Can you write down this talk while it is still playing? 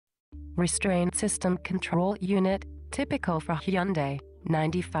Restraint System Control Unit, typical for Hyundai,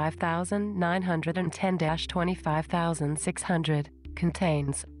 95910-25600,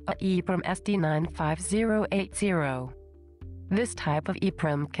 contains a EEPROM SD95080. This type of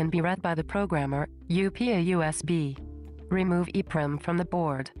EEPROM can be read by the programmer, upa-usb. Remove EEPROM from the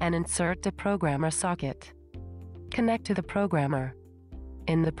board and insert the programmer socket. Connect to the programmer.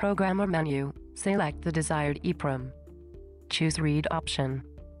 In the programmer menu, select the desired EEPROM. Choose Read option.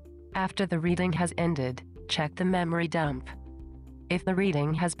 After the reading has ended, check the memory dump. If the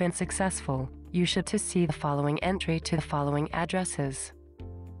reading has been successful, you should see the following entry to the following addresses.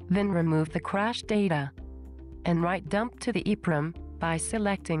 Then remove the crash data and write dump to the EEPROM by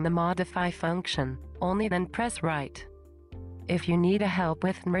selecting the Modify function, only then press Write. If you need help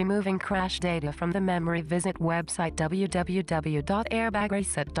with removing crash data from the memory, visit website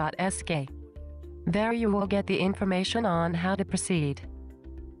www.airbagreset.sk. There you will get the information on how to proceed.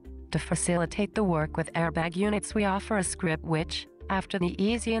 To facilitate the work with Airbag units, we offer a script which, after the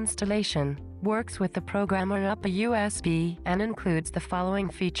easy installation, works with the programmer upa-usb and includes the following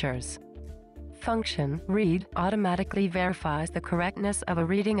features. Function Read automatically verifies the correctness of a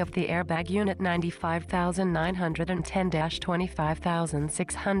reading of the Airbag unit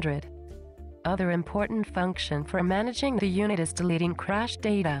 95910-25600. Other important function for managing the unit is deleting crash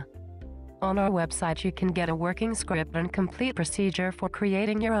data. On our website you can get a working script and complete procedure for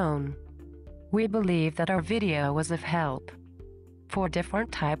creating your own. We believe that our video was of help. For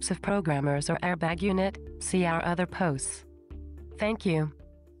different types of programmers or Airbag unit, see our other posts. Thank you.